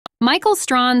Michael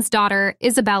Strahan's daughter,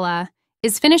 Isabella,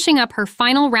 is finishing up her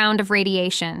final round of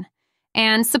radiation,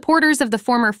 and supporters of the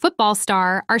former football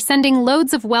star are sending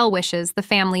loads of well wishes the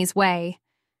family's way.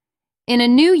 In a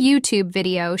new YouTube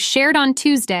video shared on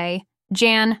Tuesday,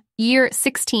 Year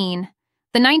 16,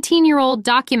 the 19-year-old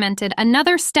documented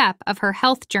another step of her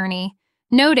health journey,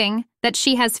 noting that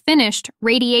she has finished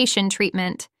radiation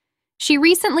treatment. She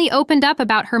recently opened up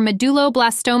about her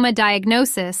medulloblastoma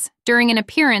diagnosis during an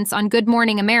appearance on Good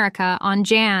Morning America on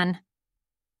Jan.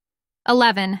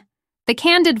 11. The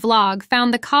Candid vlog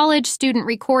found the college student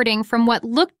recording from what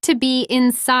looked to be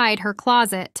inside her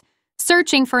closet,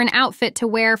 searching for an outfit to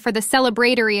wear for the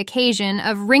celebratory occasion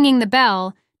of ringing the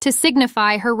bell to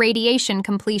signify her radiation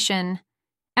completion.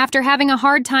 After having a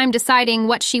hard time deciding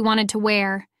what she wanted to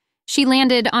wear, she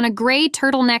landed on a gray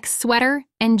turtleneck sweater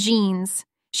and jeans.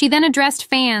 She then addressed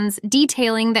fans,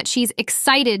 detailing that she's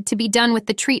excited to be done with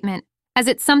the treatment, as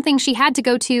it's something she had to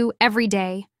go to every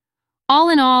day. All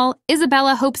in all,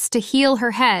 Isabella hopes to heal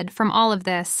her head from all of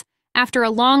this after a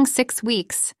long 6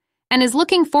 weeks, and is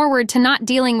looking forward to not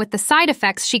dealing with the side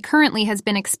effects she currently has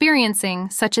been experiencing,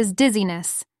 such as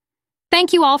dizziness.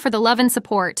 Thank you all for the love and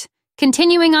support.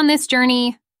 Continuing on this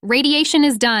journey, radiation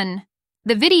is done.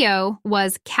 The video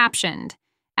was captioned,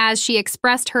 as she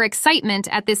expressed her excitement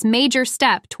at this major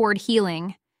step toward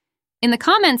healing. In the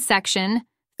comments section,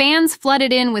 fans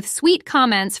flooded in with sweet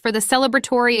comments for the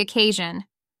celebratory occasion.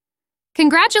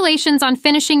 "Congratulations on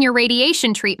finishing your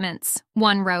radiation treatments,"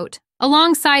 one wrote,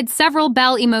 alongside several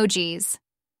bell emojis.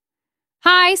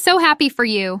 "Hi, so happy for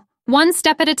you. One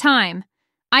step at a time.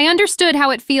 I understood how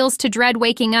it feels to dread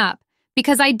waking up,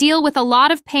 because I deal with a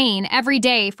lot of pain every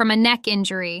day from a neck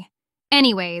injury.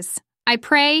 Anyways, I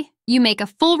pray you make a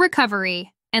full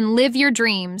recovery and live your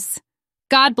dreams.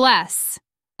 God bless,"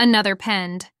 another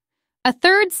penned. A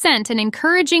third sent an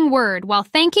encouraging word while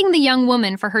thanking the young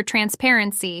woman for her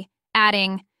transparency,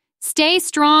 adding, "Stay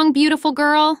strong, beautiful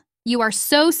girl. You are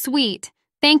so sweet.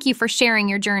 Thank you for sharing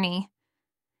your journey."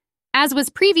 As was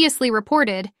previously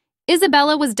reported,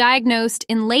 Isabella was diagnosed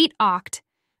in late Oct,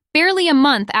 barely a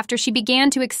month after she began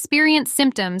to experience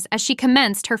symptoms as she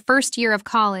commenced her first year of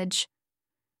college.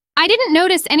 "I didn't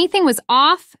notice anything was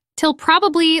off till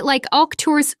probably like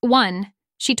October 1,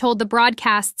 she told the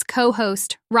broadcast's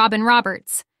co-host, Robin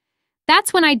Roberts.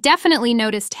 "That's when I definitely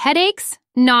noticed headaches,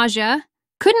 nausea,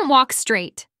 couldn't walk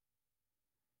straight."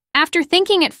 After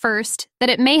thinking at first that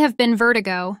it may have been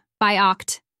vertigo, by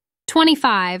Oct.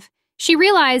 25, she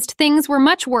realized things were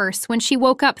much worse when she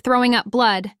woke up throwing up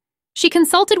blood. She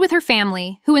consulted with her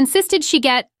family, who insisted she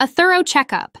get a thorough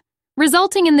checkup,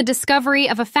 resulting in the discovery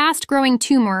of a fast-growing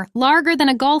tumor larger than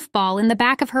a golf ball in the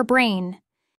back of her brain.